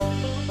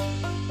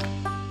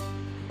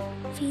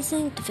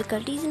facing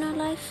difficulties in our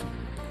life,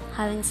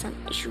 having some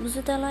issues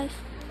with our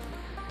life,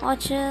 or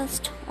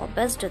just our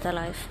best with our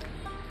life?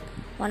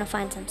 Want to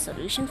find some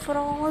solution for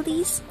all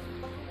these?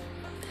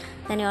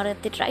 Then you're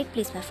at the right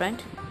place, my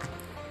friend.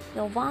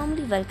 You're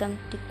warmly welcome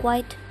to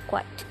Quiet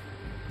Quiet.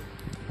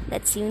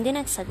 Let's see you in the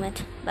next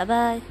segment. Bye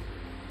bye.